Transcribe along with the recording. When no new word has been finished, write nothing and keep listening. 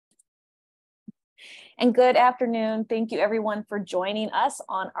And good afternoon. Thank you everyone for joining us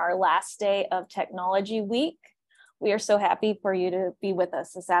on our last day of Technology Week. We are so happy for you to be with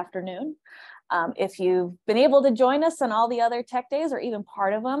us this afternoon. If you've been able to join us on all the other tech days or even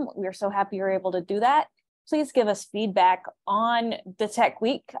part of them, we are so happy you're able to do that. Please give us feedback on the Tech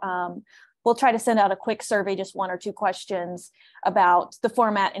Week. We'll try to send out a quick survey, just 1 or 2 questions about the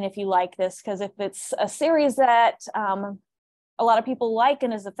format and if you like this, because if it's a series that a lot of people like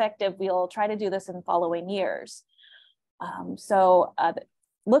and is effective, we'll try to do this in following years.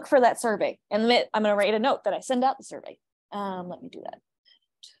 Look for that survey. And I'm going to write a note that I send out the survey. Let me do that.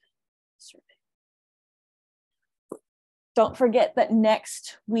 Survey. Don't forget that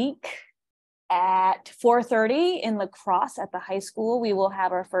next week at 4:30 in La Crosse at the high school, we will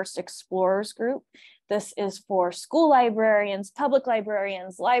have our first Explorers group. This is for school librarians, public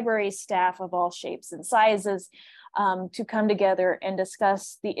librarians, library staff of all shapes and sizes to come together and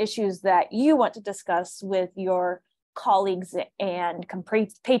discuss the issues that you want to discuss with your colleagues and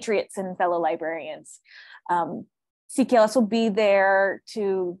compatriots and fellow librarians. CKLS will be there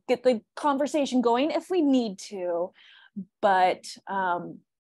to get the conversation going if we need to, but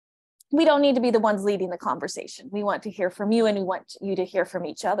we don't need to be the ones leading the conversation. We want to hear from you and we want you to hear from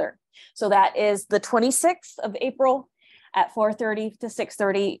each other. So that is the 26th of April at 4:30 to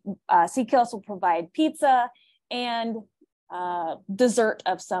 6:30. CKLS will provide pizza and dessert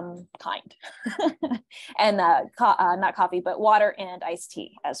of some kind. And not coffee, but water and iced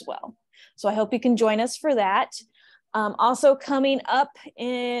tea as well. So I hope you can join us for that. Also coming up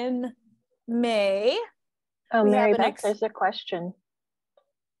in May. Mary Beth, there's a question.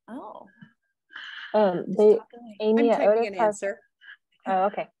 Oh. Amy I'm typing an answer. Oh,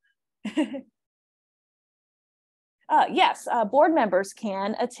 okay. Yes, board members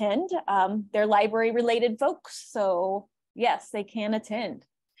can attend. They're library related folks. So yes, they can attend.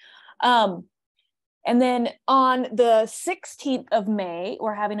 And then on the 16th of May,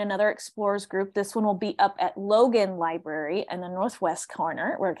 we're having another Explorers group. This one will be up at Logan Library in the Northwest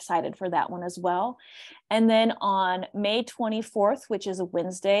corner. We're excited for that one as well. And then on May 24th, which is a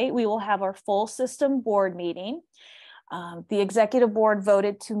Wednesday, we will have our full system board meeting. The executive board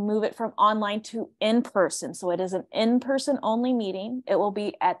voted to move it from online to in-person. So it is an in-person only meeting. It will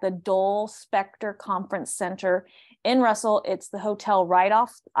be at the Dole Spector Conference Center in Russell. It's the hotel right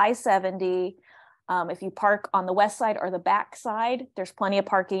off I-70. If you park on the west side or the back side, there's plenty of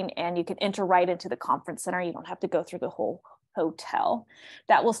parking and you can enter right into the conference center. You don't have to go through the whole hotel.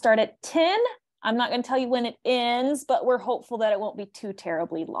 That will start at 10. I'm not going to tell you when it ends, but we're hopeful that it won't be too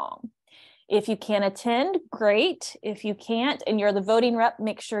terribly long. If you can attend, great. If you can't and you're the voting rep,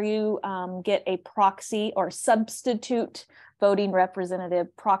 make sure you get a proxy or substitute voting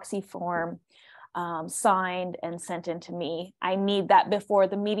representative proxy form signed and sent in to me. I need that before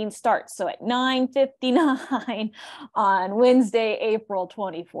the meeting starts. So at 9:59 on Wednesday, April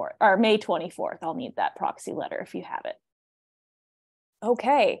 24th or May 24th, I'll need that proxy letter if you have it.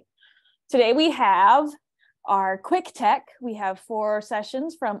 Okay, today we have our quick tech. We have 4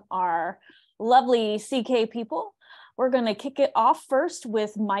 sessions from our lovely CK people. We're going to kick it off first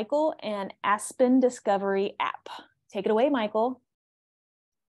with Michael and Aspen Discovery app. Take it away, Michael.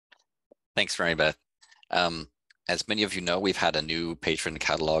 Thanks, Mary Beth. As many of you know, we've had a new patron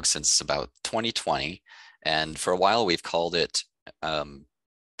catalog since about 2020. And for a while, we've called it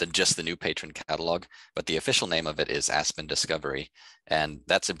just the new patron catalog, but the official name of it is Aspen Discovery. And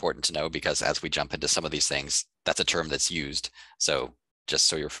that's important to know because as we jump into some of these things, that's a term that's used. So just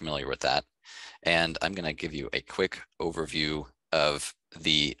so you're familiar with that. And I'm going to give you a quick overview of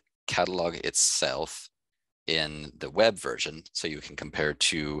the catalog itself in the web version so you can compare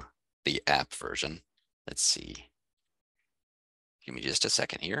to the app version. Let's see. Give me just a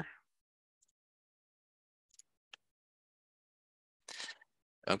second here.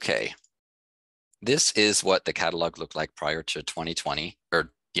 Okay. This is what the catalog looked like prior to 2020,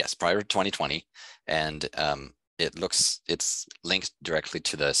 or yes, prior to 2020. And it's linked directly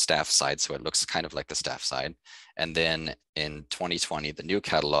to the staff side. So it looks kind of like the staff side. And then in 2020, the new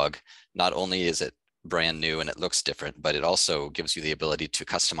catalog, not only is it brand new and it looks different, but it also gives you the ability to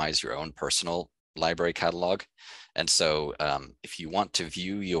customize your own personal library catalog. And so if you want to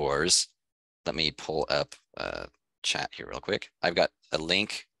view yours, let me pull up chat here real quick. I've got a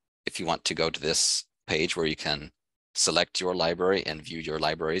link if you want to go to this page where you can select your library and view your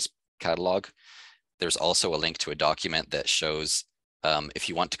library's catalog. There's also a link to a document that shows if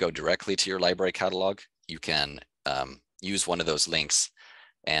you want to go directly to your library catalog, you can use one of those links.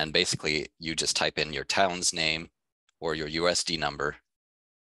 And basically, you just type in your town's name or your USD number,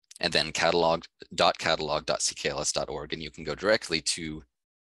 and then catalog.ckls.org, and you can go directly to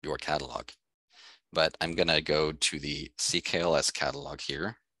your catalog. but I'm going to go to the CKLS catalog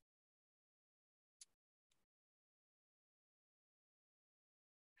here.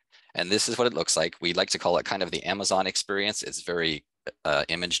 And this is what it looks like. We like to call it kind of the Amazon experience. It's very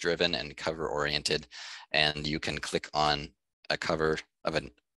image driven and cover oriented. And you can click on a cover of a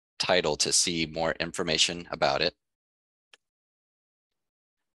title to see more information about it.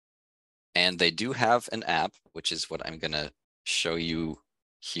 And they do have an app, which is what I'm going to show you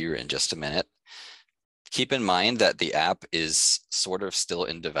here in just a minute. Keep in mind that the app is sort of still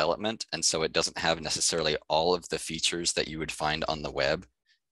in development, and so it doesn't have necessarily all of the features that you would find on the web.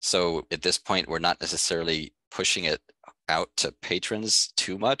 So at this point, we're not necessarily pushing it out to patrons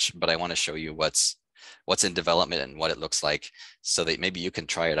too much, but I want to show you what's in development and what it looks like, so that maybe you can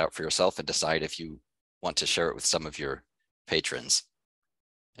try it out for yourself and decide if you want to share it with some of your patrons.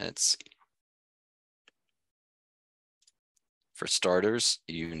 Let's see. For starters,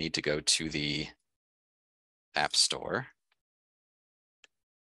 you need to go to the App Store.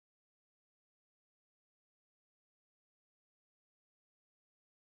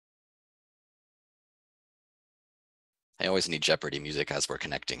 I always need Jeopardy music as we're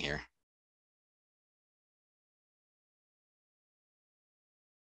connecting here.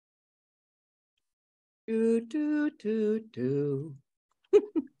 Do, do, do, do.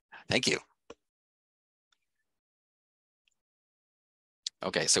 Thank you.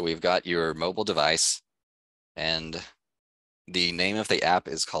 Okay, so we've got your mobile device, and the name of the app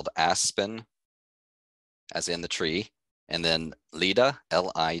is called Aspen, as in the tree, and then LIDA,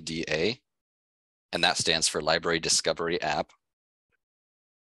 L-I-D-A, and that stands for Library Discovery App.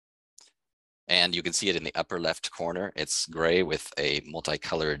 And you can see it in the upper left corner. It's gray with a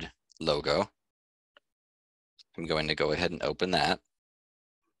multicolored logo. I'm going to go ahead and open that.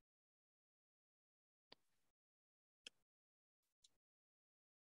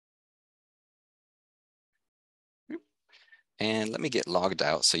 And let me get logged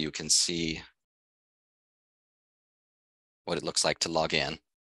out so you can see what it looks like to log in.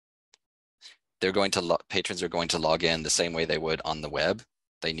 Patrons are going to log in the same way they would on the web.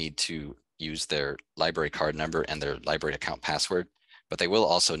 They need to use their library card number and their library account password, but they will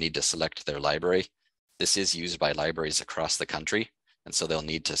also need to select their library. This is used by libraries across the country, and so they'll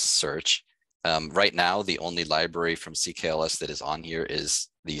need to search. Right now, the only library from CKLS that is on here is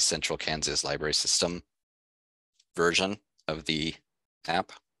the Central Kansas Library System version of the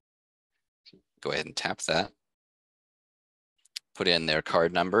app. Go ahead and tap that. Put in their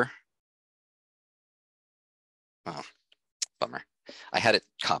card number. Oh, bummer. I had it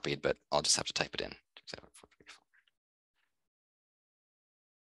copied, but I'll just have to type it in.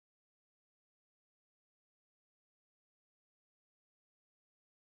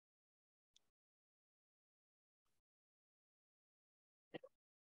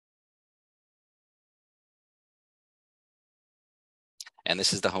 And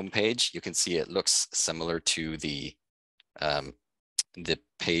this is the home page. You can see it looks similar to the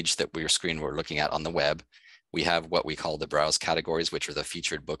page that we're looking at on the web. We have what we call the browse categories, which are the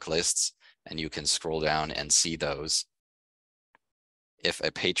featured book lists, and you can scroll down and see those. If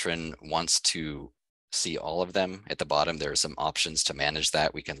a patron wants to see all of them, at the bottom there are some options to manage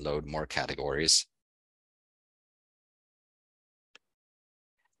that. We can load more categories.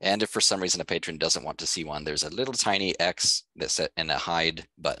 And if for some reason a patron doesn't want to see one, there's a little tiny X that's set in a hide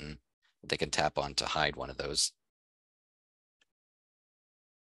button. They can tap on to hide one of those.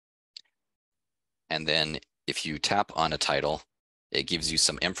 And then if you tap on a title, it gives you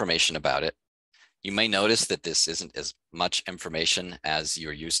some information about it. You may notice that this isn't as much information as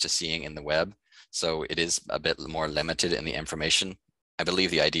you're used to seeing in the web. So it is a bit more limited in the information. I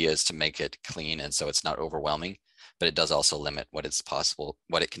believe the idea is to make it clean, and so it's not overwhelming, but it does also limit what it's possible,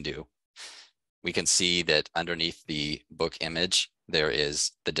 what it can do. We can see that underneath the book image, there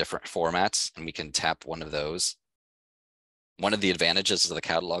is the different formats, and we can tap one of those. One of the advantages of the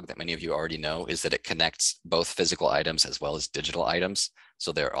catalog that many of you already know is that it connects both physical items as well as digital items.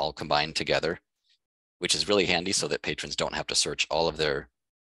 So they're all combined together, which is really handy so that patrons don't have to search all of their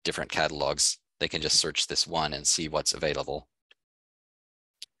different catalogs. They can just search this one and see what's available.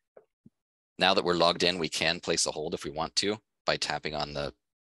 Now that we're logged in, we can place a hold if we want to by tapping on the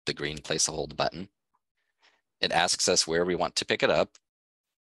green place a hold button. It asks us where we want to pick it up.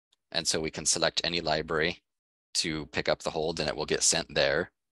 And so we can select any library to pick up the hold, and it will get sent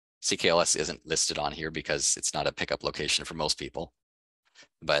there. CKLS isn't listed on here because it's not a pickup location for most people,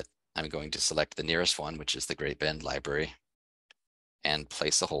 but I'm going to select the nearest one, which is the Great Bend Library, and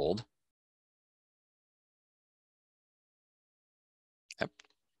place a hold. Yep.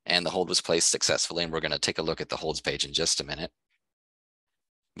 And the hold was placed successfully, and we're going to take a look at the holds page in just a minute.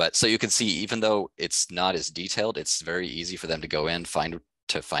 But so you can see, even though it's not as detailed, it's very easy for them to go in, find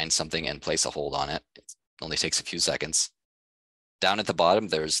something and place a hold on it. It only takes a few seconds. Down at the bottom,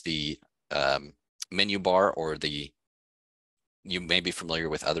 there's the menu bar, or you may be familiar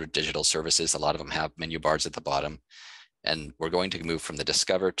with other digital services. A lot of them have menu bars at the bottom. And we're going to move from the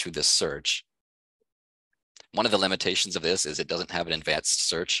discover to the search. One of the limitations of this is it doesn't have an advanced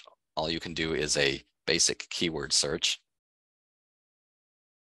search. All you can do is a basic keyword search.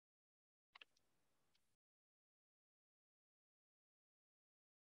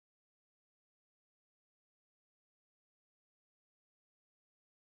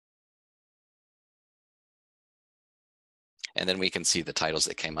 And then we can see the titles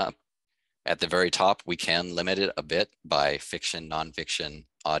that came up. At the very top, we can limit it a bit by fiction, nonfiction,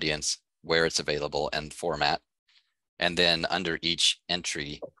 audience, where it's available, and format. And then under each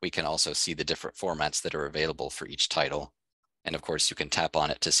entry, we can also see the different formats that are available for each title. And of course, you can tap on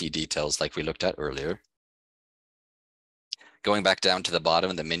it to see details like we looked at earlier. Going back down to the bottom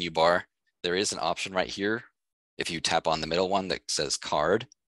of the menu bar, there is an option right here. If you tap on the middle one that says card,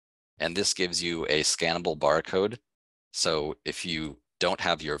 and this gives you a scannable barcode. So if you don't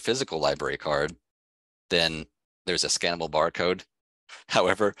have your physical library card, then there's a scannable barcode.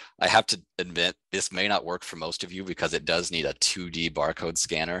 However, I have to admit, this may not work for most of you because it does need a 2D barcode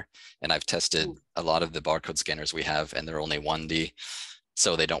scanner. And I've tested a lot of the barcode scanners we have, and they're only 1D,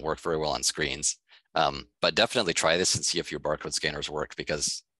 so they don't work very well on screens. But definitely try this and see if your barcode scanners work,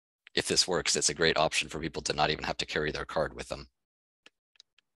 because if this works, it's a great option for people to not even have to carry their card with them.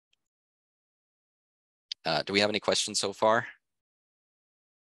 Do we have any questions so far?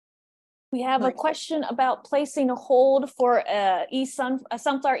 We have a question about placing a hold for a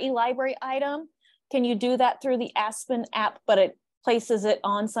Sunflower eLibrary item. Can you do that through the Aspen app, but it places it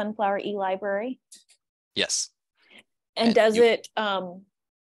on Sunflower eLibrary? Yes. And does it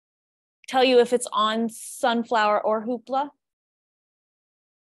tell you if it's on Sunflower or Hoopla?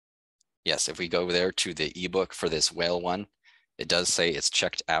 Yes, if we go there to the ebook for this whale one, it does say it's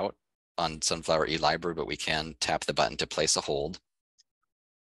checked out on Sunflower eLibrary, but we can tap the button to place a hold.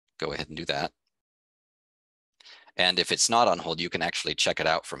 Go ahead and do that. And if it's not on hold, you can actually check it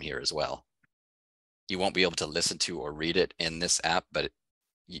out from here as well. You won't be able to listen to or read it in this app, but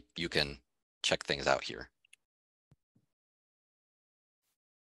you can check things out here.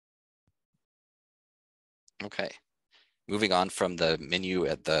 Okay, moving on from the menu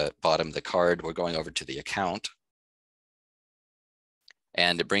at the bottom of the card, we're going over to the account.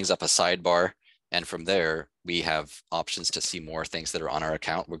 And it brings up a sidebar. And from there, we have options to see more things that are on our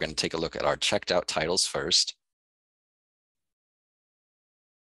account. We're going to take a look at our checked out titles first.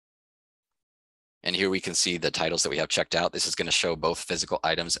 And here we can see the titles that we have checked out. This is going to show both physical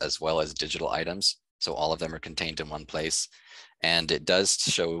items as well as digital items. So all of them are contained in one place. And it does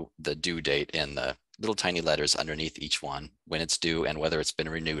show the due date in the little tiny letters underneath each one, when it's due and whether it's been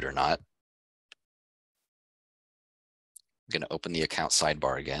renewed or not. I'm going to open the account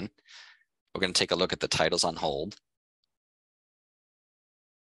sidebar again. We're going to take a look at the titles on hold.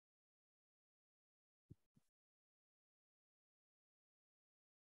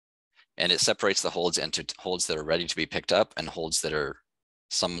 And it separates the holds into holds that are ready to be picked up and holds that are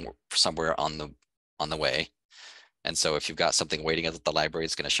somewhere on the way. And so if you've got something waiting at the library,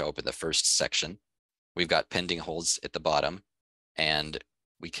 it's going to show up in the first section. We've got pending holds at the bottom, and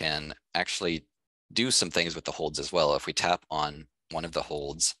we can actually do some things with the holds as well. If we tap on one of the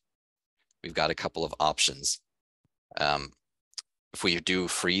holds, we've got a couple of options. If we do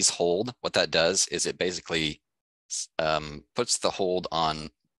freeze hold, what that does is it basically puts the hold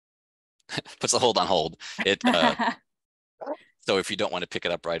on hold. It so if you don't want to pick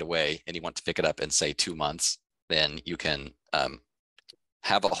it up right away and you want to pick it up in, say, 2 months, then you can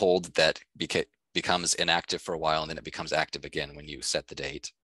have a hold that becomes inactive for a while, and then it becomes active again when you set the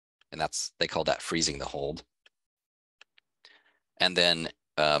date. And they call that freezing the hold. And then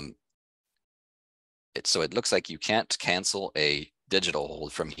so it looks like you can't cancel a digital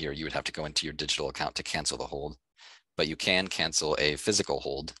hold from here. You would have to go into your digital account to cancel the hold, but you can cancel a physical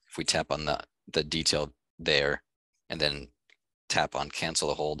hold. If we tap on the detail there and then tap on cancel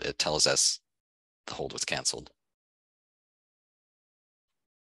the hold, it tells us the hold was canceled.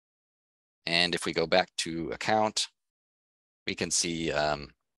 And if we go back to account, we can see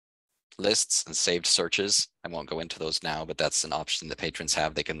lists and saved searches. I won't go into those now, but that's an option that patrons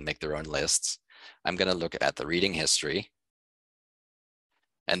have. They can make their own lists. I'm going to look at the reading history.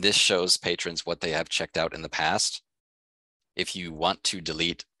 And this shows patrons what they have checked out in the past. If you want to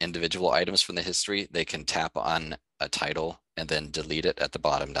delete individual items from the history, they can tap on a title and then delete it at the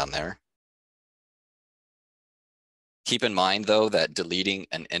bottom down there. Keep in mind though, that deleting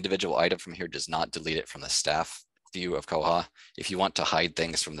an individual item from here does not delete it from the staff view of Koha. If you want to hide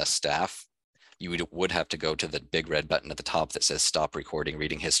things from the staff, you would have to go to the big red button at the top that says stop recording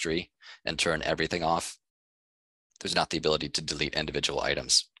reading history and turn everything off. There's not the ability to delete individual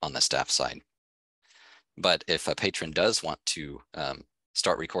items on the staff side. But if a patron does want to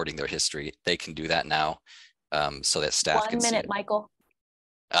start recording their history, they can do that now so that staff can see it. 1 minute, Michael.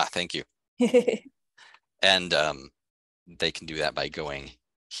 Thank you. And they can do that by going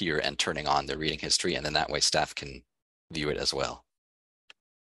here and turning on their reading history, and then that way staff can view it as well.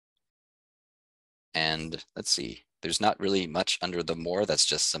 And let's see, there's not really much under the more, that's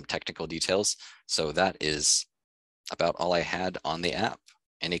just some technical details. So that is about all I had on the app.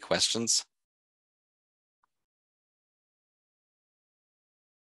 Any questions?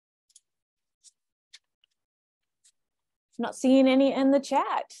 Not seeing any in the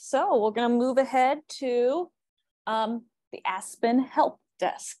chat. So we're going to move ahead to the Aspen Help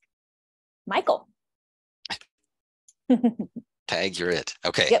Desk. Michael. Tag, you're it.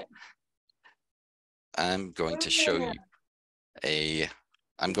 Okay. Yep. I'm going to show you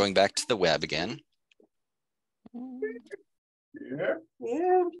I'm going back to the web again.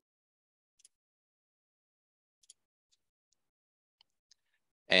 Yeah.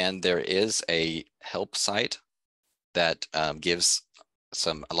 And there is a help site that gives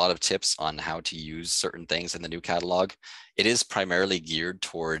a lot of tips on how to use certain things in the new catalog. It is primarily geared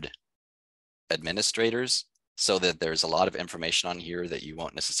toward administrators, so that there's a lot of information on here that you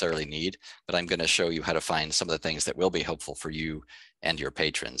won't necessarily need, but I'm going to show you how to find some of the things that will be helpful for you and your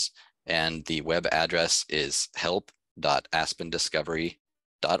patrons. And the web address is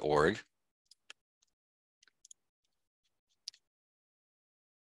help.aspendiscovery.org.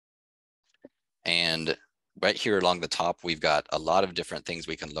 And right here along the top, we've got a lot of different things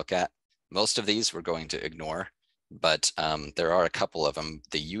we can look at. Most of these we're going to ignore, but there are a couple of them.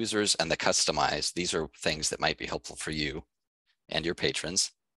 The users and the customize, these are things that might be helpful for you and your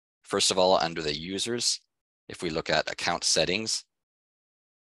patrons. First of all, under the users, if we look at account settings,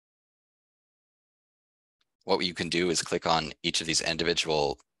 what you can do is click on each of these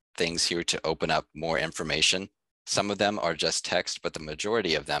individual things here to open up more information. Some of them are just text, but the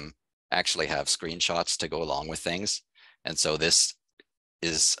majority of them actually have screenshots to go along with things. And so this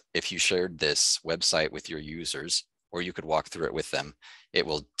is, if you shared this website with your users, or you could walk through it with them, it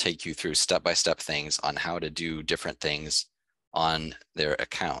will take you through step-by-step things on how to do different things on their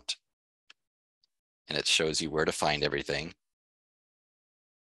account. And it shows you where to find everything.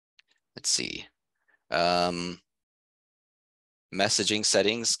 Let's see. Messaging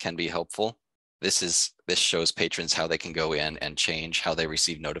settings can be helpful. This shows patrons how they can go in and change how they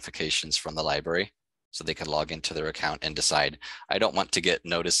receive notifications from the library. So they can log into their account and decide, I don't want to get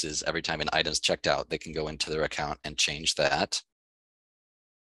notices every time an item's checked out. They can go into their account and change that.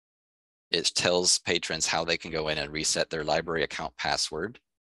 It tells patrons how they can go in and reset their library account password.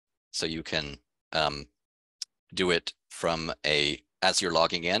 So you can do it from as you're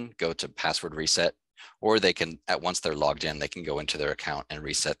logging in, go to password reset, or they can, once they're logged in, they can go into their account and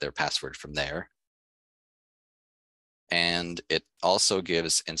reset their password from there. And it also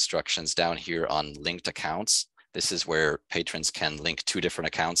gives instructions down here on linked accounts. This is where patrons can link 2 different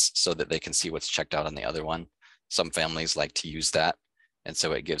accounts so that they can see what's checked out on the other one. Some families like to use that. And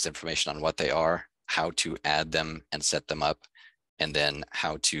so it gives information on what they are, how to add them and set them up, and then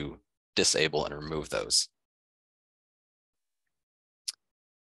how to disable and remove those.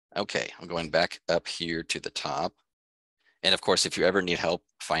 Okay, I'm going back up here to the top. And of course, if you ever need help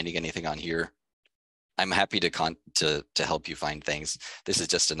finding anything on here, I'm happy to help you find things. This is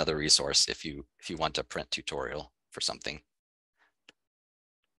just another resource if you want a print tutorial for something.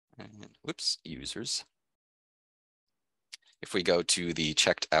 And, whoops, users. If we go to the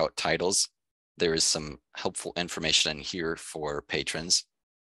checked out titles, there is some helpful information in here for patrons.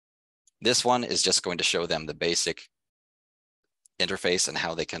 This one is just going to show them the basic interface and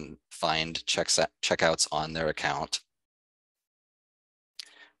how they can find checkouts on their account.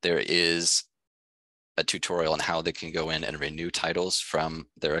 There is a tutorial on how they can go in and renew titles from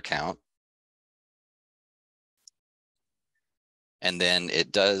their account. And then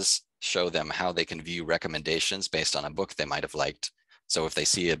it does show them how they can view recommendations based on a book they might have liked. So if they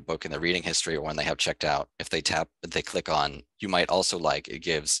see a book in the reading history or one they have checked out, if they click on, you might also like, it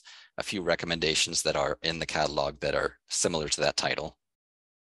gives a few recommendations that are in the catalog that are similar to that title.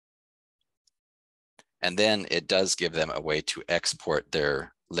 And then it does give them a way to export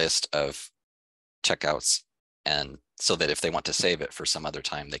their list of checkouts, and so that if they want to save it for some other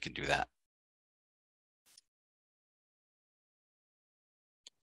time, they can do that.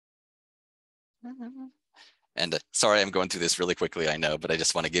 And sorry, I'm going through this really quickly, I know, but I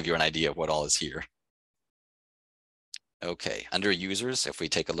just want to give you an idea of what all is here. Okay, under users, if we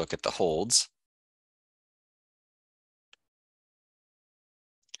take a look at the holds,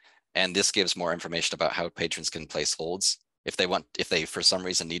 and this gives more information about how patrons can place holds. If they for some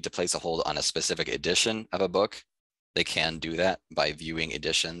reason need to place a hold on a specific edition of a book, they can do that by viewing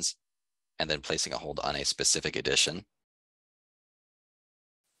editions and then placing a hold on a specific edition.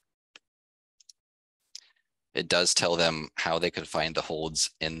 It does tell them how they can find the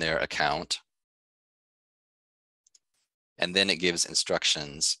holds in their account. And then it gives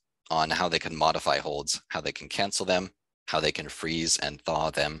instructions on how they can modify holds, how they can cancel them, how they can freeze and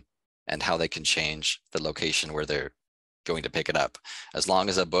thaw them, and how they can change the location where they're going to pick it up. As long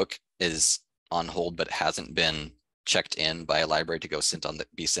as a book is on hold but hasn't been checked in by a library to go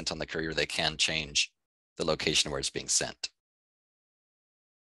be sent on the courier, they can change the location where it's being sent.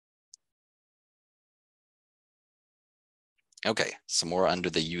 Okay, some more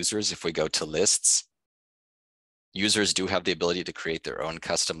under the users. If we go to lists, users do have the ability to create their own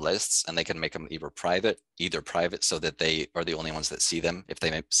custom lists, and they can make them either private so that they are the only ones that see them if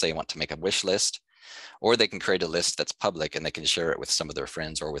they say want to make a wish list, or they can create a list that's public and they can share it with some of their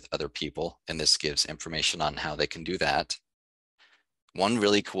friends or with other people. And this gives information on how they can do that. One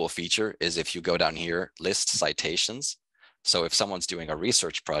really cool feature is if you go down here, list citations. So if someone's doing a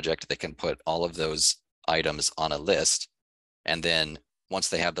research project, they can put all of those items on a list. And then once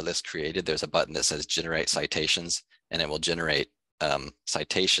they have the list created, there's a button that says generate citations, and it will generate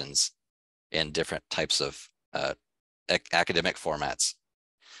citations in different types of academic formats.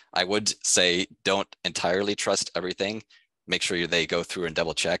 I would say don't entirely trust everything. Make sure they go through and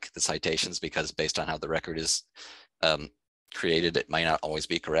double check the citations, because based on how the record is created, it might not always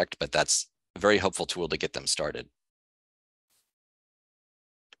be correct, but that's a very helpful tool to get them started.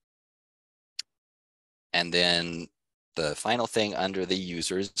 And then the final thing under the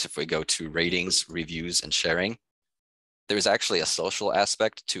users, if we go to ratings, reviews, and sharing, there's actually a social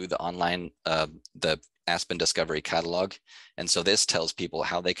aspect to the online, the Aspen Discovery Catalog. And so this tells people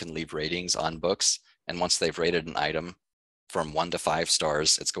how they can leave ratings on books. And once they've rated an item from 1 to 5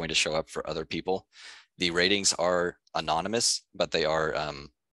 stars, it's going to show up for other people. The ratings are anonymous, but they are,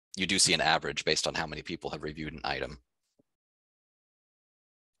 you do see an average based on how many people have reviewed an item.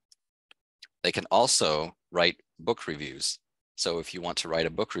 They can also write book reviews. So if you want to write a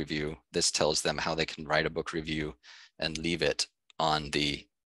book review, this tells them how they can write a book review and leave it on the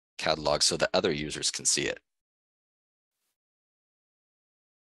catalog so that other users can see it.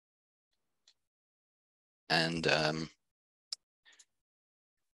 And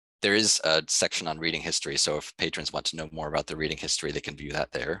there is a section on reading history. So if patrons want to know more about the reading history, they can view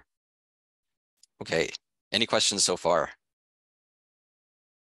that there. Okay, any questions so far?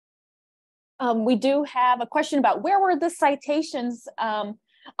 We do have a question about where were the citations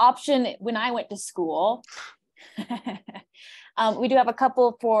option when I went to school. We do have a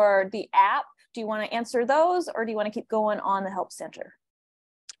couple for the app. Do you want to answer those, or do you want to keep going on the Help Center?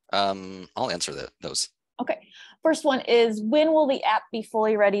 I'll answer those. Okay. First one is, when will the app be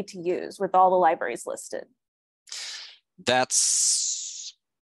fully ready to use with all the libraries listed? That's,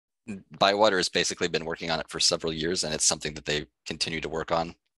 Bywater has basically been working on it for several years, and it's something that they continue to work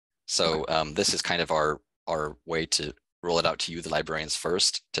on. So this is kind of our way to roll it out to you, the librarians,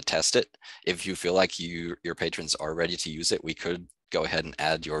 first to test it. If you feel like your patrons are ready to use it, we could go ahead and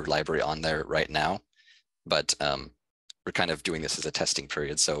add your library on there right now. But we're kind of doing this as a testing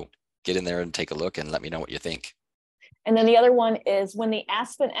period. So get in there and take a look and let me know what you think. And then the other one is, when the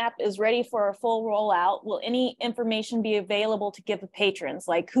Aspen app is ready for a full rollout, will any information be available to give the patrons,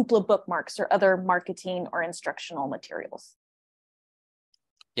 like Hoopla bookmarks or other marketing or instructional materials?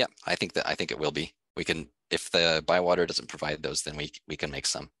 Yeah, I think it will be. We can, if the Bywater doesn't provide those, then we can make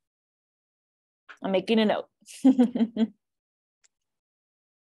some. I'm making a note.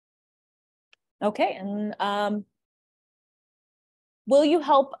 Okay, and will you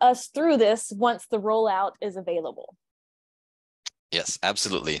help us through this once the rollout is available? Yes,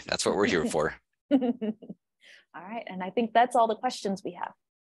 absolutely. That's what we're here for. All right, and I think that's all the questions we have.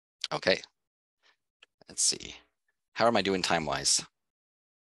 Okay. Let's see. How am I doing time-wise?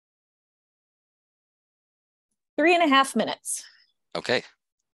 3.5 minutes. Okay,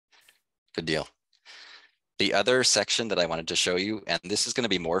 good deal. The other section that I wanted to show you, and this is going to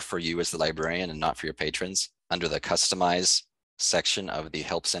be more for you as the librarian and not for your patrons, under the Customize section of the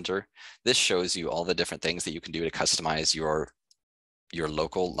Help Center. This shows you all the different things that you can do to customize your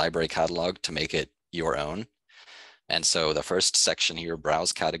local library catalog to make it your own. And so the first section here,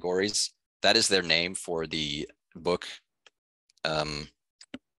 Browse Categories, that is their name for the book,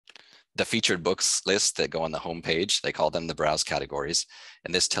 the the featured books list that go on the homepage. They call them the browse categories.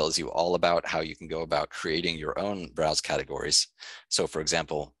 And this tells you all about how you can go about creating your own browse categories. So for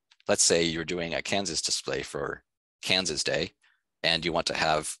example, let's say you're doing a Kansas display for Kansas Day, and you want to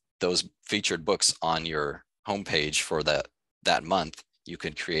have those featured books on your homepage for that month. You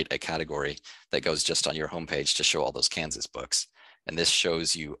can create a category that goes just on your homepage to show all those Kansas books. And this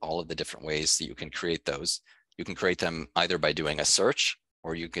shows you all of the different ways that you can create those. You can create them either by doing a search,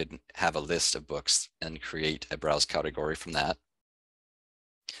 or you could have a list of books and create a browse category from that.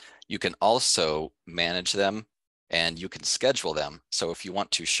 You can also manage them and you can schedule them. So if you want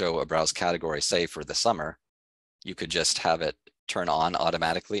to show a browse category, say for the summer, you could just have it turn on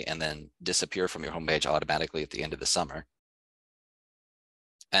automatically and then disappear from your homepage automatically at the end of the summer.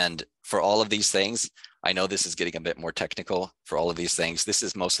 And for all of these things, I know this is getting a bit more technical. For all of these things, this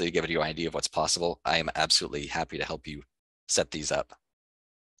is mostly to give you an idea of what's possible. I am absolutely happy to help you set these up.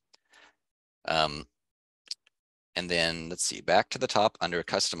 And then let's see, back to the top under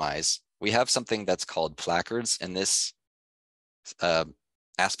Customize, we have something that's called placards in this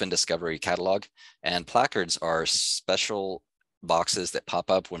Aspen Discovery catalog. And placards are special boxes that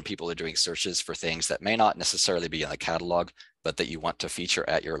pop up when people are doing searches for things that may not necessarily be in the catalog, but that you want to feature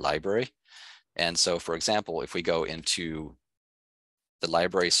at your library. And so, for example, if we go into the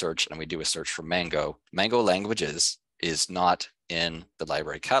library search and we do a search for Mango, Mango Languages is not in the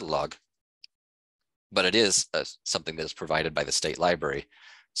library catalog, but it is something that is provided by the state library.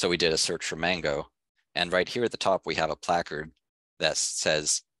 So we did a search for Mango, and right here at the top, we have a placard that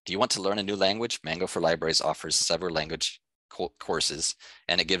says, do you want to learn a new language? Mango for Libraries offers several language courses,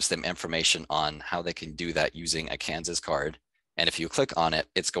 and it gives them information on how they can do that using a Kansas card. And if you click on it,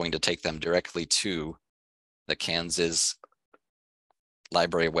 it's going to take them directly to the Kansas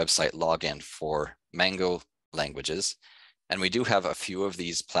library website login for Mango Languages. And we do have a few of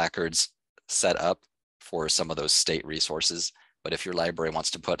these placards set up for some of those state resources. But if your library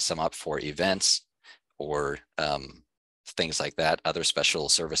wants to put some up for events or things like that, other special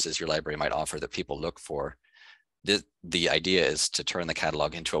services your library might offer that people look for, the idea is to turn the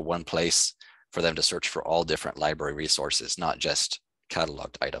catalog into a one place for them to search for all different library resources, not just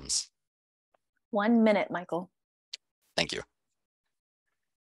cataloged items. 1 minute, Michael. Thank you.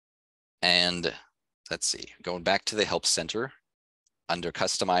 And let's see, going back to the Help Center, under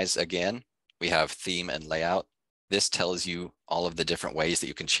Customize again, we have Theme and Layout. This tells you all of the different ways that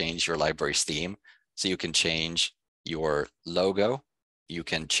you can change your library's theme. So you can change your logo, you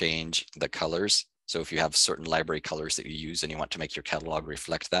can change the colors. So if you have certain library colors that you use and you want to make your catalog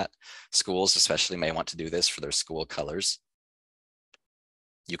reflect that, schools especially may want to do this for their school colors.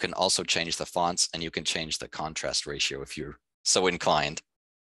 You can also change the fonts, and you can change the contrast ratio if you're so inclined.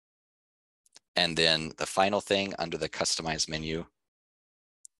 And then the final thing under the Customize menu,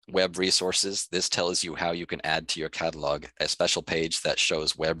 Web Resources. This tells you how you can add to your catalog a special page that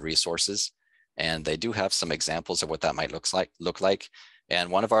shows web resources. And they do have some examples of what that might look like. And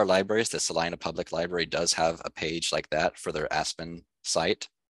one of our libraries, the Salina Public Library, does have a page like that for their Aspen site.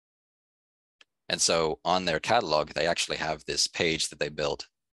 And so on their catalog, they actually have this page that they built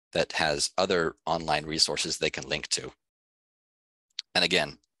that has other online resources they can link to. And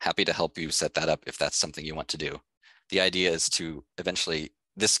again, happy to help you set that up if that's something you want to do. The idea is to eventually,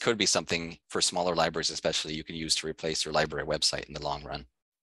 this could be something for smaller libraries, especially, you can use to replace your library website in the long run.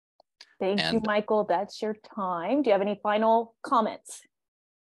 Thank you, Michael. That's your time. Do you have any final comments?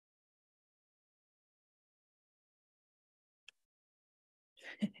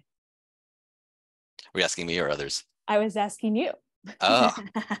 Were you asking me or others? I was asking you. Oh,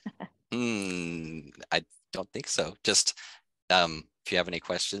 I don't think so. Just if you have any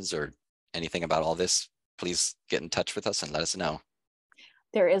questions or anything about all this, please get in touch with us and let us know.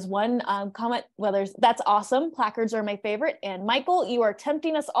 There is one comment. Well, that's awesome. Placards are my favorite. And Michael, you are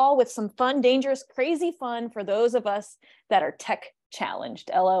tempting us all with some fun, dangerous, crazy fun for those of us that are tech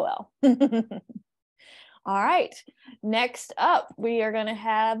challenged. LOL. All right. Next up, we are going to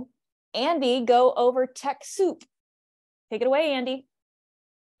have Andy go over TechSoup. Take it away, Andy.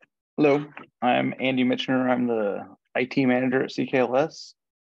 Hello, I'm Andy Mitchner. I'm the IT manager at CKLS.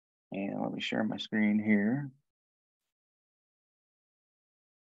 And let me share my screen here.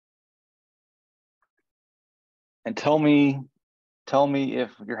 And tell me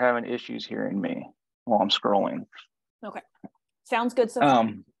if you're having issues hearing me while I'm scrolling. Okay, sounds good so far.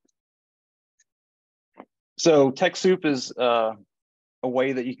 So TechSoup is a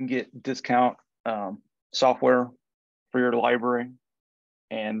way that you can get discount software for your library,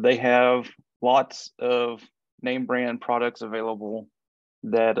 and they have lots of name brand products available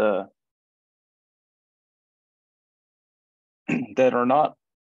that that are not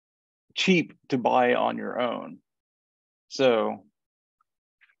cheap to buy on your own. So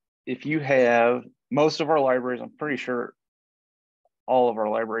if you have, most of our libraries, I'm pretty sure all of our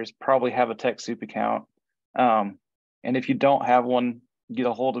libraries probably have a TechSoup account. And if you don't have one, get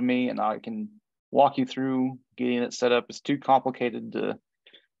a hold of me and I can walk you through getting it set up. It's too complicated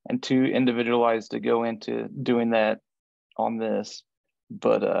and too individualized to go into doing that on this.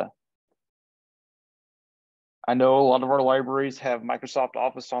 But I know a lot of our libraries have Microsoft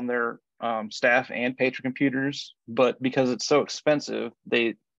Office on their staff and patron computers, but because it's so expensive,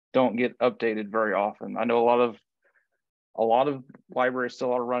 they don't get updated very often. I know a lot of libraries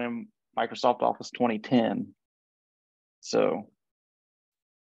still are running Microsoft Office 2010. So,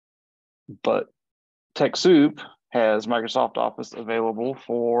 but TechSoup has Microsoft Office available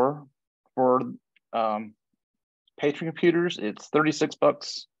for patron computers. It's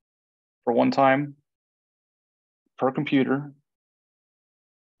 $36 for one time per computer.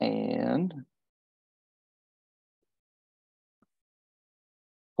 And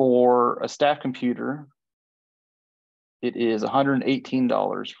for a staff computer, it is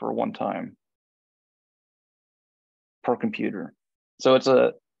 $118 for one time per computer. So it's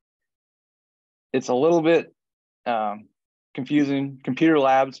a little bit confusing. Computer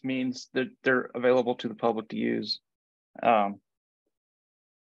labs means that they're available to the public to use.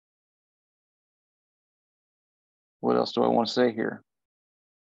 What else do I want to say here?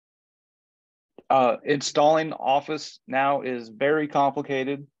 Installing Office now is very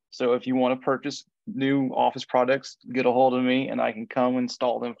complicated. So if you want to purchase new Office products, get a hold of me and I can come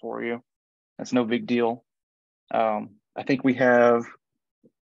install them for you. That's no big deal. I think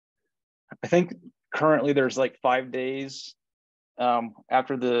currently there's like 5 days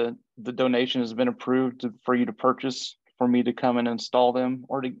after the donation has been approved for you to purchase, for me to come and install them,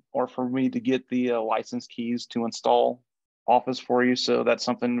 or for me to get the license keys to install Office for you. So that's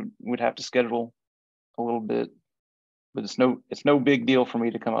something we'd have to schedule a little bit, but it's no big deal for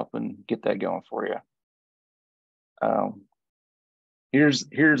me to come up and get that going for you.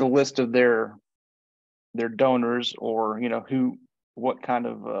 Here's a list of their donors, or what kind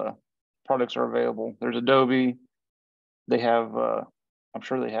of products are available. There's Adobe. They have I'm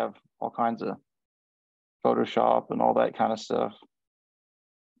sure they have all kinds of Photoshop and all that kind of stuff.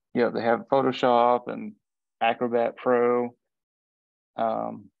 Yeah, they have Photoshop and Acrobat Pro.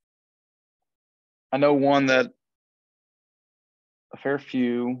 I know one that a fair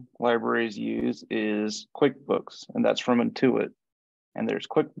few libraries use is QuickBooks, and that's from Intuit. And there's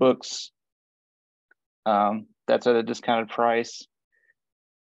QuickBooks that's at a discounted price.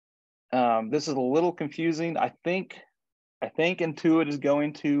 This is a little confusing. I think Intuit is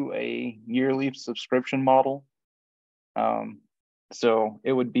going to a yearly subscription model. So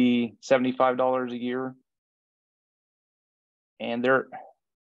it would be $75 a year. And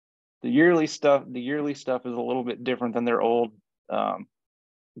the yearly stuff is a little bit different than their old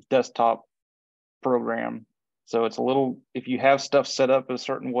desktop program. So it's a little, if you have stuff set up a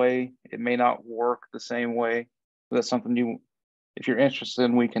certain way, it may not work the same way. So that's something if you're interested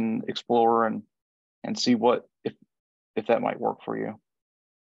in, we can explore and see if that might work for you.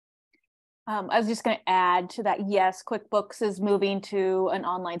 I was just going to add to that. Yes, QuickBooks is moving to an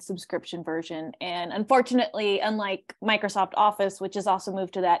online subscription version. And unfortunately, unlike Microsoft Office, which has also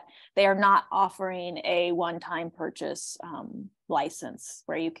moved to that, they are not offering a one-time purchase license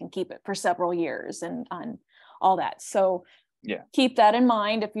where you can keep it for several years and all that. So yeah, keep that in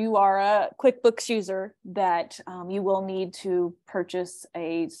mind. If you are a QuickBooks user, that you will need to purchase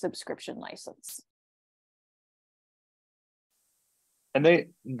a subscription license. And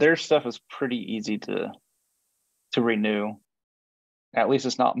their stuff is pretty easy to renew. At least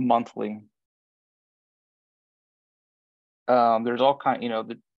it's not monthly. There's all kind,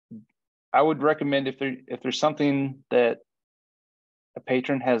 I would recommend if there's something that a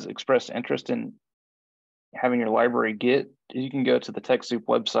patron has expressed interest in having your library get, you can go to the TechSoup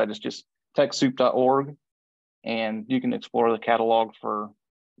website. It's just TechSoup.org, and you can explore the catalog for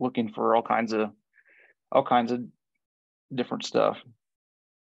looking for all kinds of different stuff.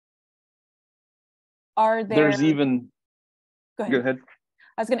 There's even go ahead.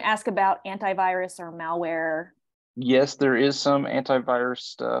 I was going to ask about antivirus or malware. Yes, there is some antivirus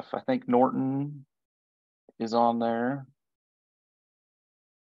stuff. I think Norton is on there.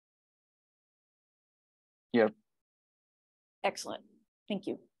 Yep. Excellent. Thank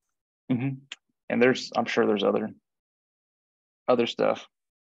you. Mm-hmm. And I'm sure there's other stuff.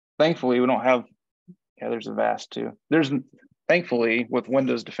 Thankfully, we don't have, there's Avast too. Thankfully, with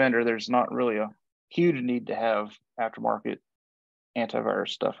Windows Defender, there's not really a huge need to have aftermarket antivirus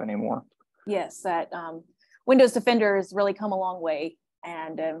stuff anymore. Yes, that Windows Defender has really come a long way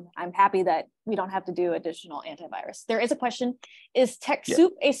And I'm happy that we don't have to do additional antivirus. There is a question, is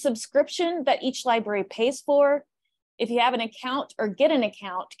TechSoup a subscription that each library pays for? If you have an account or get an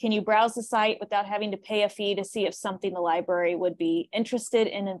account, can you browse the site without having to pay a fee to see if something the library would be interested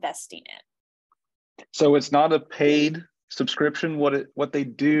in investing in? So it's not a paid subscription. What they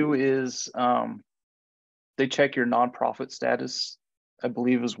do is they check your nonprofit status, I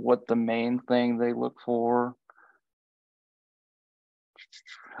believe is what the main thing they look for.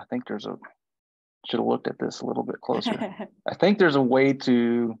 I think should have looked at this a little bit closer. I think there's a way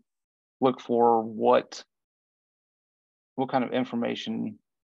to look for what kind of information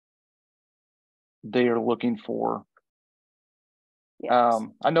they are looking for. Yes.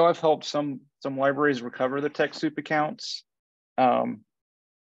 I know I've helped some libraries recover their TechSoup accounts. And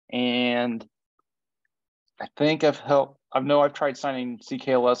I think I've tried signing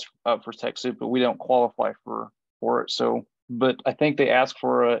CKLS up for TechSoup, but we don't qualify for it. So, but I think they ask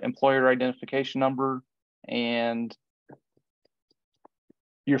for an employer identification number and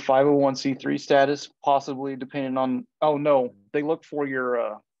your 501c3 status, possibly, depending on, oh no, they look for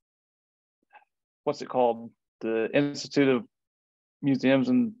your, what's it called? The Institute of Museums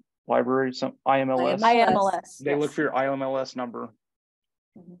and Libraries, some IMLS. IMLS. They look for your IMLS number.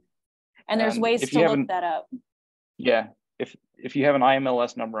 Mm-hmm. And there's ways to look that up. Yeah, if you have an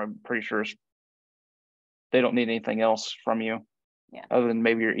IMLS number, I'm pretty sure they don't need anything else from you, other than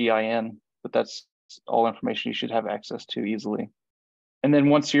maybe your EIN. But that's all information you should have access to easily. And then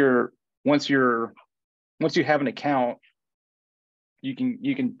once you have an account, you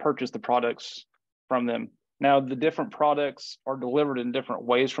can purchase the products from them. Now, the different products are delivered in different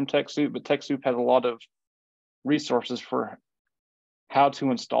ways from TechSoup, but TechSoup has a lot of resources for how to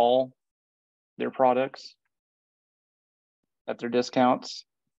install their products at their discounts,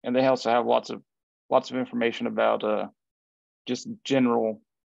 and they also have lots of information about just general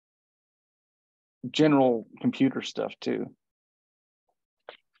computer stuff too.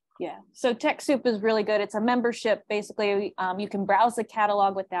 Yeah, so TechSoup is really good. It's a membership. Basically, you can browse the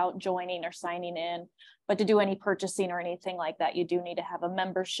catalog without joining or signing in, but to do any purchasing or anything like that, you do need to have a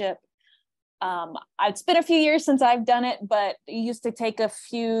membership. It's been a few years since I've done it, but it used to take a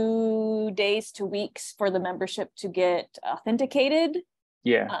few days to weeks for the membership to get authenticated.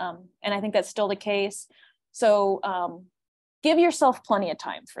 Yeah. And I think that's still the case. So give yourself plenty of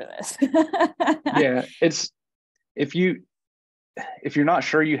time for this. Yeah, it's if you're not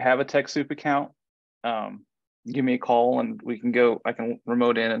sure you have a TechSoup account, give me a call and I can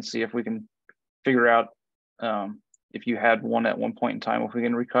remote in and see if we can figure out if you had one at one point in time, if we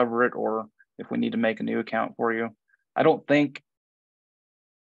can recover it, or if we need to make a new account for you. I don't think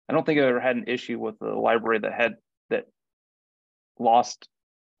I ever had an issue with the library that lost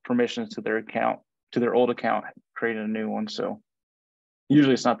permissions to their account, to their old account, creating a new one. So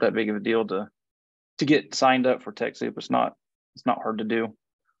usually it's not that big of a deal to get signed up for TechSoup. It's not hard to do.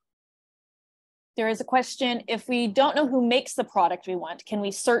 There is a question, if we don't know who makes the product we want, can we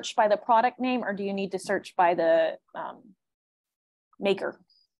search by the product name, or do you need to search by the maker?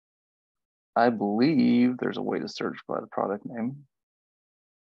 I believe there's a way to search by the product name.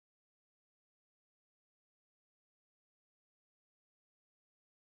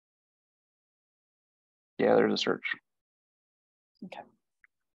 Yeah, there's a search. Okay.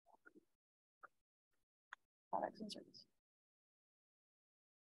 Products and services.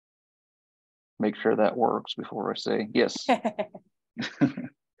 Make sure that works before I say yes.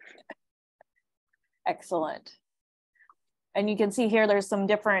 Excellent. And you can see here, there's some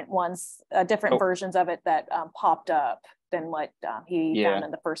different ones, different versions of it that popped up than what he found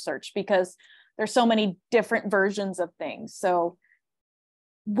in the first search, because there's so many different versions of things. So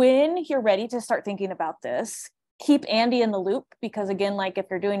when you're ready to start thinking about this, keep Andy in the loop, because again, like if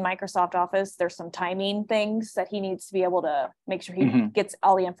you're doing Microsoft Office, there's some timing things that he needs to be able to make sure he gets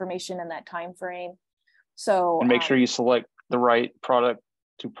all the information in that time frame. So and make sure you select the right product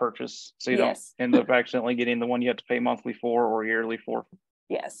to purchase, so you don't end up accidentally getting the one you have to pay monthly for or yearly for.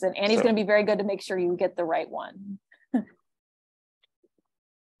 Yes, and Andy's going to be very good to make sure you get the right one.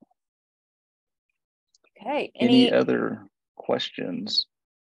 Okay. Any other questions?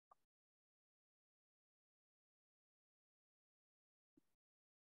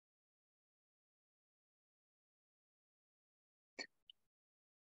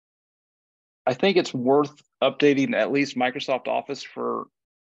 I think it's worth updating at least Microsoft Office for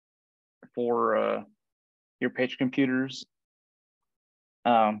your Patriot computers,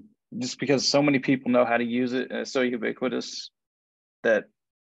 just because so many people know how to use it and it's so ubiquitous that,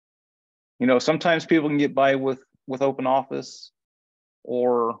 you know, sometimes people can get by with Open Office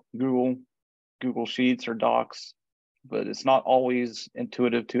or Google Sheets or Docs, but it's not always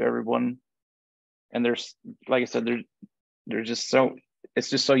intuitive to everyone. And there's, like I said, they're just so, it's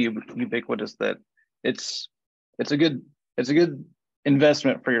just so ubiquitous that it's a good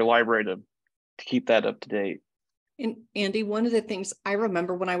investment for your library to keep that up to date. And Andy, one of the things I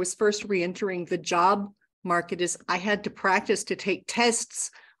remember when I was first re-entering the job market is I had to practice to take tests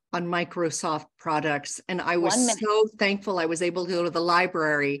on Microsoft products. And I was so thankful I was able to go to the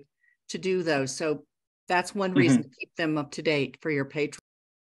library to do those. So that's one reason to keep them up to date for your patrons.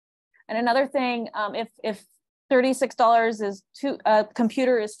 And another thing, if $36 is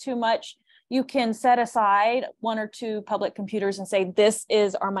computer is too much, you can set aside 1 or 2 public computers and say, this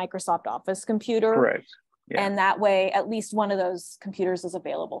is our Microsoft Office computer. Correct. Yeah. And that way, at least one of those computers is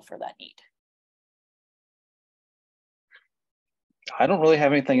available for that need. I don't really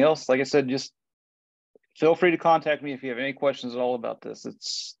have anything else. Like I said, just feel free to contact me if you have any questions at all about this.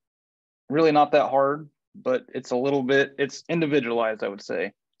 It's really not that hard, but it's individualized, I would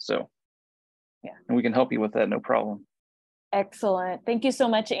say. So yeah, and we can help you with that, no problem. Excellent. Thank you so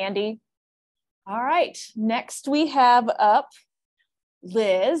much, Andy. All right, next we have up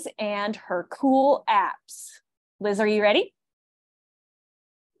Liz and her cool apps. Liz, are you ready?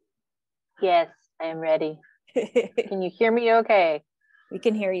 Yes, I am ready. Can you hear me okay? We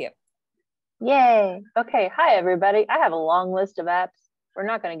can hear you. Yay. Okay. Hi, everybody. I have a long list of apps. We're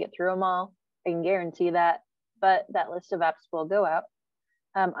not going to get through them all. I can guarantee that, but that list of apps will go out.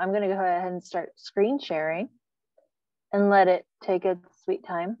 I'm going to go ahead and start screen sharing and let it take its sweet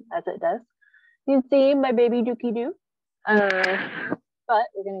time as it does. You can see my baby Dookie Doo. But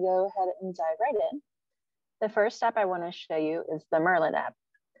we're going to go ahead and dive right in. The first app I want to show you is the Merlin app.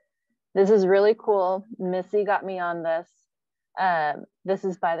 This is really cool. Missy got me on this. This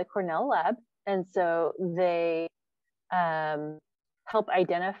is by the Cornell Lab. And so they help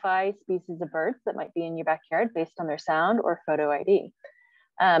identify species of birds that might be in your backyard based on their sound or photo ID.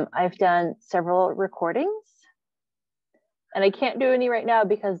 I've done several recordings, and I can't do any right now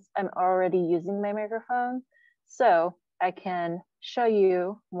because I'm already using my microphone. So I can show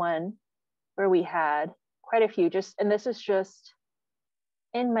you one where we had quite a few, and this is just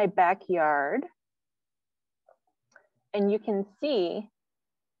in my backyard. And you can see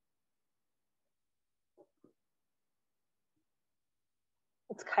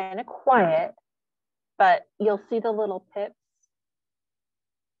it's kind of quiet, but you'll see the little pips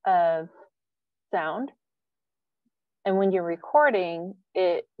of sound. And when you're recording,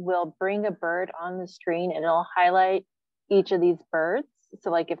 it will bring a bird on the screen and it'll highlight each of these birds. So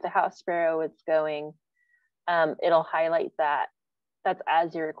like if the house sparrow is going, it'll highlight that. That's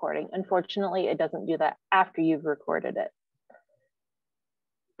as you're recording. Unfortunately, it doesn't do that after you've recorded it.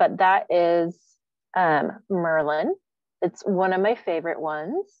 But that is Merlin. It's one of my favorite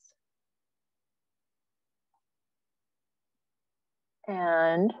ones.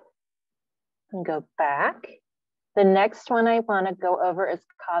 And go back. The next one I want to go over is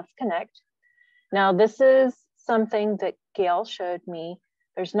Cause Connect. Now, this is something that Gail showed me.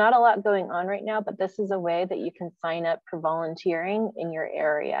 There's not a lot going on right now, but this is a way that you can sign up for volunteering in your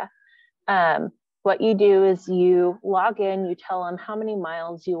area. What you do is you log in, you tell them how many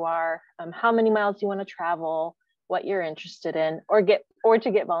miles you are, how many miles you want to travel, what you're interested in, or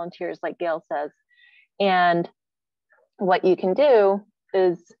to get volunteers like Gail says. And what you can do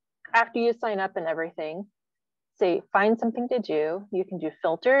is after you sign up and everything, say, find something to do. You can do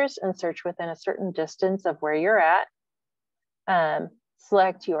filters and search within a certain distance of where you're at.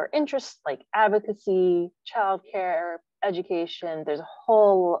 Select your interests like advocacy, childcare, education. There's a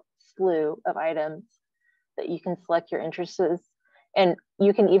whole slew of items that you can select your interests. And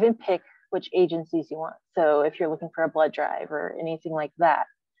you can even pick which agencies you want. So if you're looking for a blood drive or anything like that,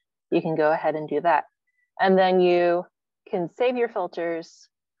 you can go ahead and do that. And then you can save your filters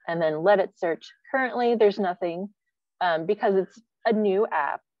and then let it search. Currently, there's nothing because it's a new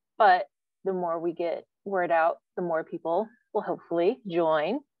app, but the more we get word out, the more people will hopefully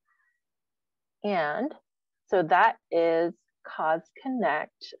join. And so that is Cause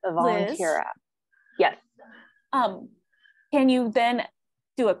Connect, a volunteer app. Yes. Can you then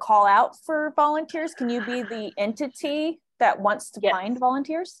do a call out for volunteers? Can you be the entity that wants to find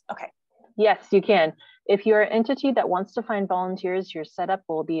volunteers? Okay. Yes, you can. If you're an entity that wants to find volunteers, your setup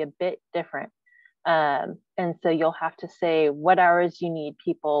will be a bit different. And so you'll have to say what hours you need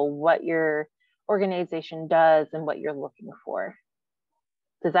people, what your organization does, and what you're looking for.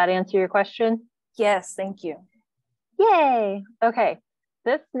 Does that answer your question? Yes, thank you. Yay. Okay,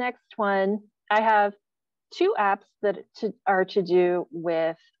 this next one, I have 2 apps that are to do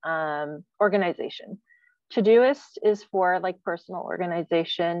with organization. Todoist is for like personal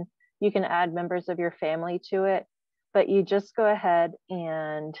organization. You can add members of your family to it. but you just go ahead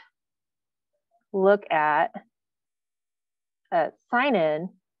and look at sign in,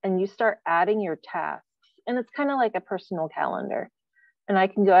 and you start adding your tasks. And it's kind of like a personal calendar. And I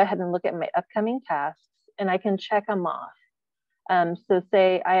can go ahead and look at my upcoming tasks and I can check them off. So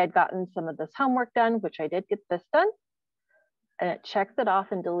say I had gotten some of this homework done, which I did get this done, and it checks it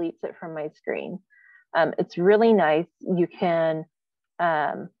off and deletes it from my screen. It's really nice. You can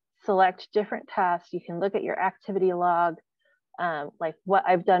select different tasks. You can look at your activity log, like what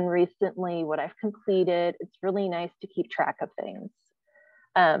I've done recently, what I've completed. It's really nice to keep track of things.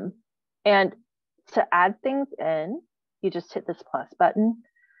 And to add things in, you just hit this plus button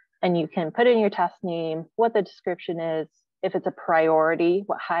and you can put in your task name, what the description is, if it's a priority,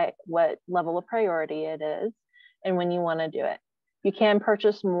 what level of priority it is, and when you want to do it. You can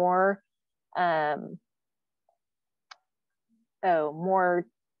purchase more, more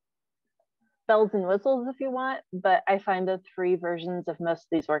bells and whistles if you want, but I find the free versions of most of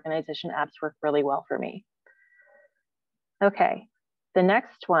these organization apps work really well for me. Okay, the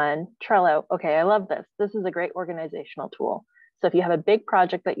next one, Trello. Okay, I love this. This is a great organizational tool. So if you have a big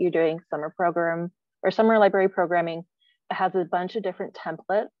project that you're doing, summer program or summer library programming, it has a bunch of different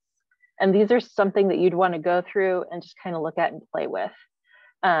templates. And these are something that you'd want to go through and just kind of look at and play with.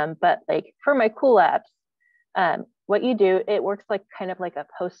 But like for my cool apps, what you do, it works like kind of like a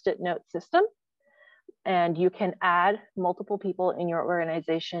Post-it note system. And you can add multiple people in your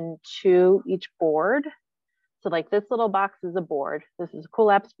organization to each board. So like this little box is a board. This is a cool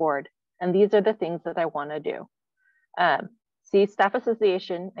apps board. And these are the things that I want to do. See, staff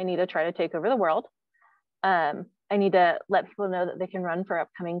association, I need to try to take over the world. I need to let people know that they can run for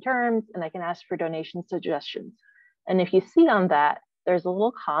upcoming terms, and I can ask for donation suggestions. And if you see on that, there's a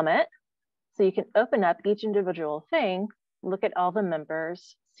little comment. So you can open up each individual thing, look at all the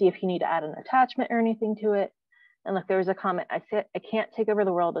members, see if you need to add an attachment or anything to it. And look, there's a comment. I said, I can't take over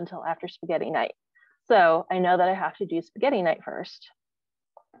the world until after spaghetti night. So I know that I have to do spaghetti night first.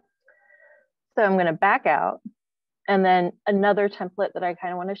 So I'm going to back out. And then another template that I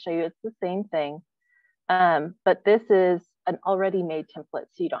kind of want to show you, it's the same thing. But this is an already made template.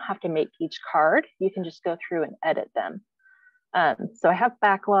 So you don't have to make each card. You can just go through and edit them. So I have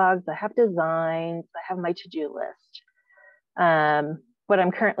backlogs, I have designs, I have my to-do list. What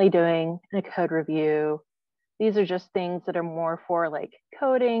I'm currently doing in a code review. These are just things that are more for like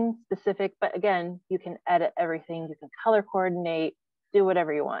coding specific, but again, you can edit everything. You can color coordinate, do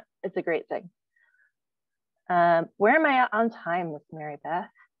whatever you want. It's a great thing. Where am I on time, Miss Mary Beth?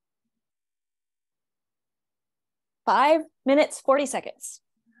 5 minutes, 40 seconds.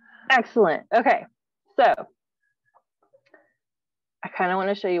 Excellent. Okay, so I kind of want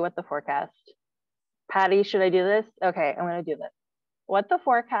to show you what the forecast. Patty, should I do this? Okay, I'm going to do this. What the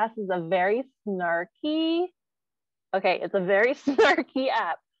forecast is a very snarky, it's a very snarky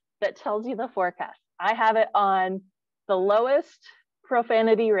app that tells you the forecast. I have it on the lowest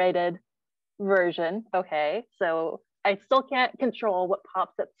profanity rated version. Okay, so I still can't control what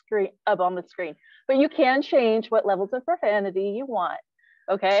pops up on the screen, but you can change what levels of profanity you want.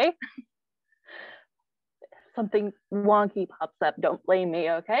 Okay. Something wonky pops up, don't blame me,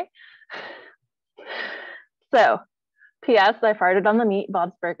 okay? So, P.S. I farted on the meat,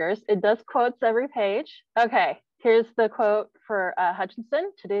 Bob's Burgers. It does quotes every page. Okay, here's the quote for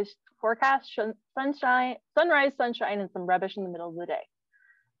Hutchinson. Today's forecast, sunshine, sunrise, sunshine, and some rubbish in the middle of the day.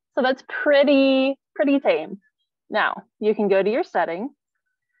 So that's pretty tame. Now, you can go to your settings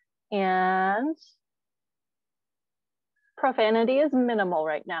and profanity is minimal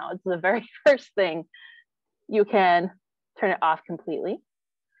right now. It's the very first thing. You can turn it off completely,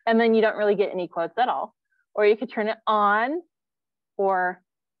 and then you don't really get any quotes at all. Or you could turn it on or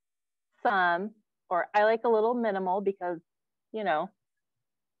some, or I like a little minimal because, you know,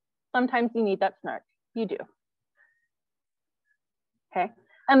 sometimes you need that snark. You do. Okay.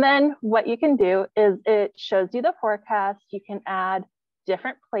 And then what you can do is it shows you the forecast. You can add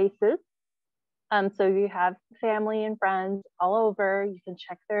different places. So you have family and friends all over. You can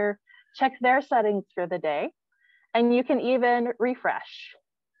check their settings for the day. And you can even refresh.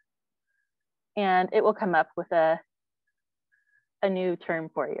 And it will come up with a new term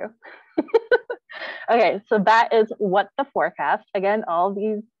for you. Okay, so that is what the forecast. Again, all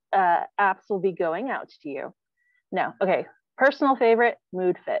these apps will be going out to you. Now, okay, personal favorite,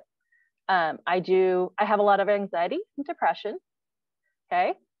 Mood Fit. I have a lot of anxiety and depression.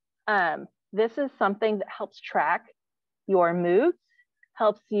 Okay, this is something that helps track your moods,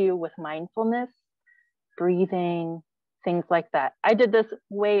 helps you with mindfulness, breathing, things like that. I did this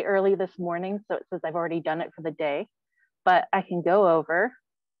way early this morning, so it says I've already done it for the day, but I can go over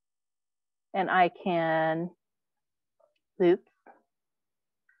and I can oops,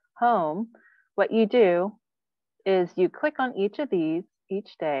 home, what you do is you click on each of these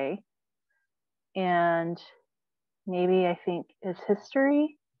each day, and maybe I think is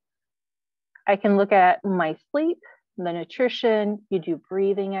history. I can look at my sleep, the nutrition, you do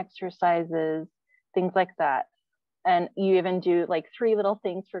breathing exercises, things like that. And you even do like 3 little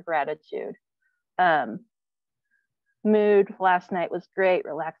things for gratitude. Mood, last night was great,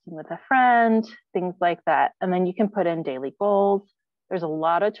 relaxing with a friend, things like that. And then you can put in daily goals. There's a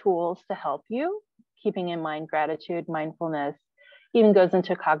lot of tools to help you, keeping in mind gratitude, mindfulness, even goes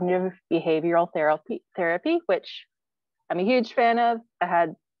into cognitive behavioral therapy, which I'm a huge fan of. I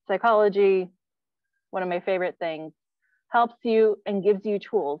had psychology, one of my favorite things, helps you and gives you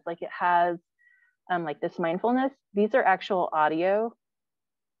tools. Like it has like this mindfulness. These are actual audio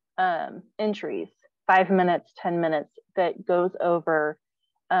entries, 5 minutes, 10 minutes, that goes over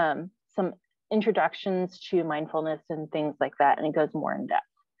some introductions to mindfulness and things like that. And it goes more in depth.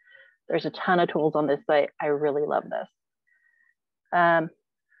 There's a ton of tools on this site. I really love this.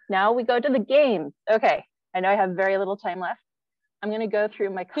 Now we go to the games. Okay, I know I have very little time left. I'm going to go through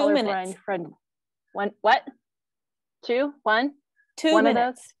my colorblind friend. One, what? 2, 1? 2 one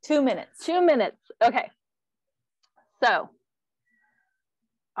minutes. Of those? 2 minutes. 2 minutes. Okay. So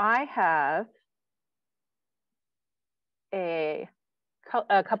I have a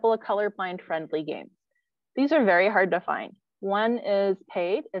couple of colorblind friendly games. These are very hard to find. One is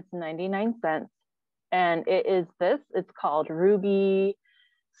paid, it's 99 cents. And it is this, it's called Ruby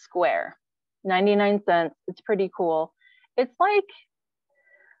Square. 99 cents, it's pretty cool. It's like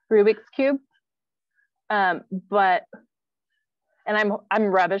Rubik's Cube, but, and I'm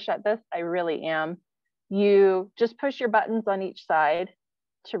rubbish at this, I really am. You just push your buttons on each side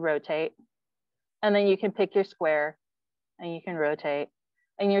to rotate, and then you can pick your square and you can rotate,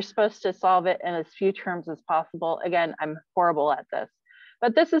 and you're supposed to solve it in as few terms as possible. Again, I'm horrible at this,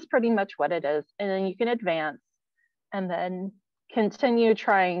 but this is pretty much what it is. And then you can advance and then continue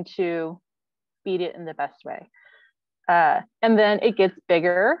trying to beat it in the best way. And then it gets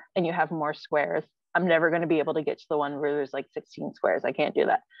bigger and you have more squares. I'm never going to be able to get to the one where there's like 16 squares. I can't do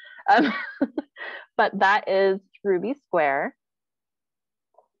that. But that is Ruby Square.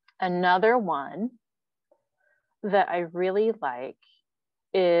 Another one that I really like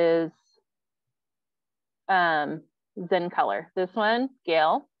is Zen Color. This one,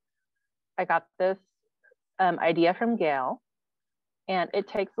 Gail. I got this idea from Gail, and it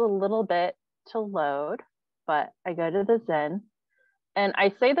takes a little bit to load, but I go to the Zen, and I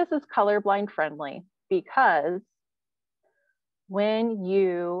say this is colorblind friendly because when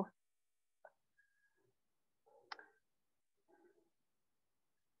you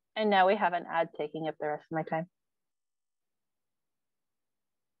and now we have an ad taking up the rest of my time.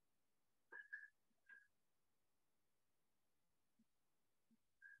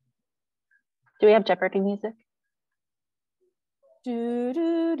 Do we have Jeopardy music? Okay.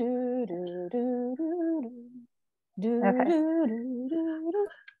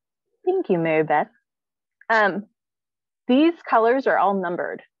 Thank you, Mary Beth. These colors are all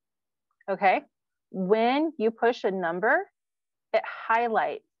numbered, okay? When you push a number, it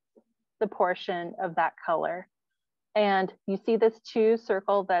highlights the portion of that color. And you see this 2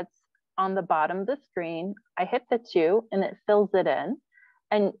 circle that's on the bottom of the screen. I hit the 2 and it fills it in.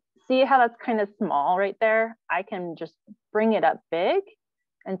 And see how that's kind of small right there? I can just bring it up big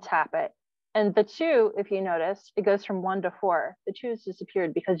and tap it. And the 2, if you notice, it goes from 1 to 4. The 2 has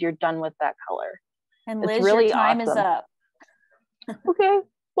disappeared because you're done with that color. And Liz, really your time awesome. Is up. Okay.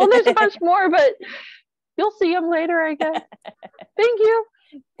 Well, there's a bunch more, but you'll see them later, I guess. Thank you.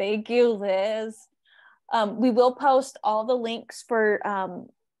 Thank you, Liz. We will post all the links for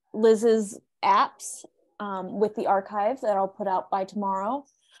Liz's apps with the archive that I'll put out by tomorrow.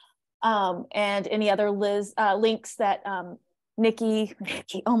 And any other Liz links that Nikki,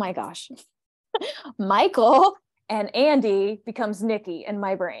 oh my gosh, Michael and Andy becomes Nikki in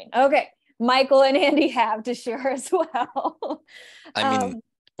my brain. Okay, Michael and Andy have to share as well. I mean,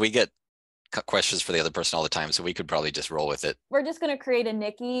 we get questions for the other person all the time, so we could probably just roll with it. We're just going to create a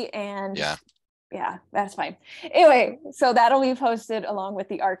Nikki and yeah, that's fine. Anyway, so that'll be posted along with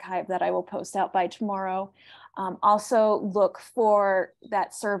the archive that I will post out by tomorrow. Also look for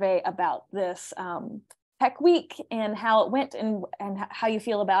that survey about this Tech Week and how it went and how you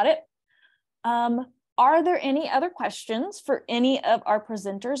feel about it. Are there any other questions for any of our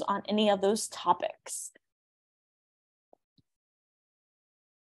presenters on any of those topics?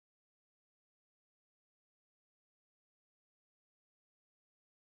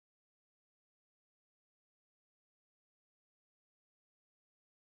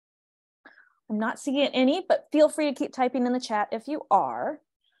 I'm not seeing any, but feel free to keep typing in the chat if you are.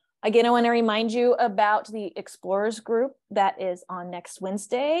 Again, I want to remind you about the Explorers group that is on next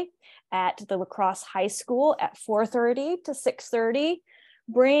Wednesday at the La Crosse High School at 4:30 to 6:30.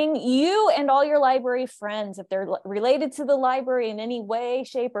 Bring you and all your library friends. If they're related to the library in any way,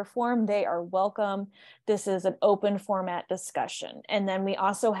 shape, or form, they are welcome. This is an open format discussion. And then we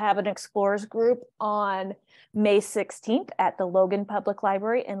also have an Explorers group on May 16th at the Logan Public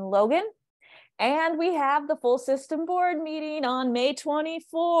Library in Logan. And we have the full system board meeting on May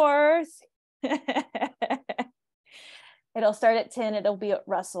 24th. It'll start at 10. It'll be at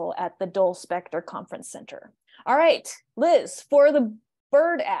Russell at the Dole Spector Conference Center. All right, Liz, for the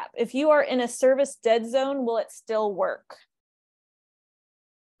Bird app, if you are in a service dead zone, will it still work?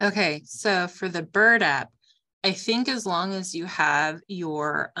 Okay, so for the Bird app, I think as long as you have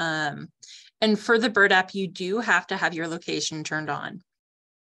your, and for the Bird app, you do have to have your location turned on.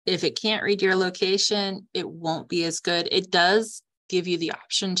 If it can't read your location, it won't be as good. It does give you the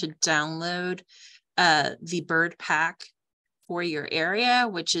option to download the Bird pack for your area,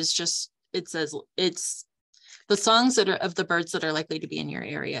 which is just, it says it's the songs that are of the birds that are likely to be in your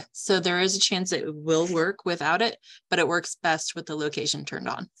area. So there is a chance it will work without it, but it works best with the location turned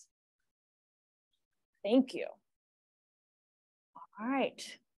on. Thank you. All right.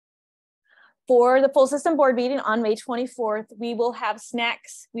 For the full system board meeting on May 24th, we will have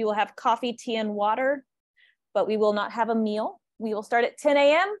snacks. We will have coffee, tea, and water, but we will not have a meal. We will start at 10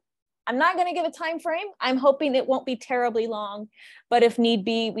 a.m. I'm not going to give a time frame. I'm hoping it won't be terribly long, but if need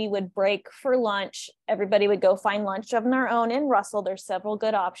be, we would break for lunch. Everybody would go find lunch of their own in Russell. There's several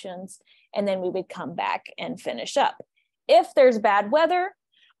good options, and then we would come back and finish up. If there's bad weather,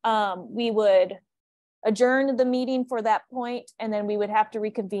 we would adjourn the meeting for that point, and then we would have to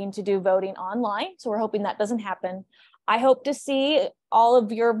reconvene to do voting online. So we're hoping that doesn't happen. I hope to see all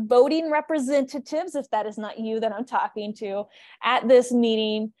of your voting representatives, if that is not you that I'm talking to, at this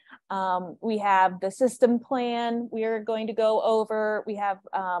meeting. We have the system plan we are going to go over. We have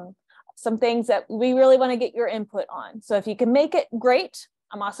some things that we really want to get your input on. So if you can make it, great.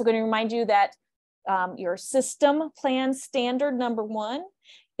 I'm also going to remind you that your system plan standard number 1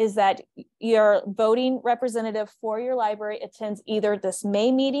 is that your voting representative for your library attends either this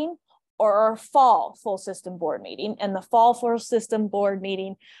May meeting or our fall full system board meeting. And the fall full system board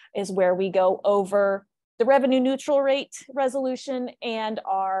meeting is where we go over the revenue neutral rate resolution and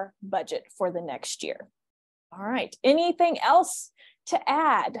our budget for the next year. All right, anything else to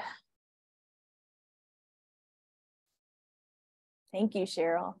add? Thank you,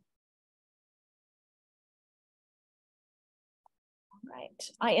 Cheryl. All right,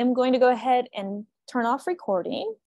 I am going to go ahead and turn off recording.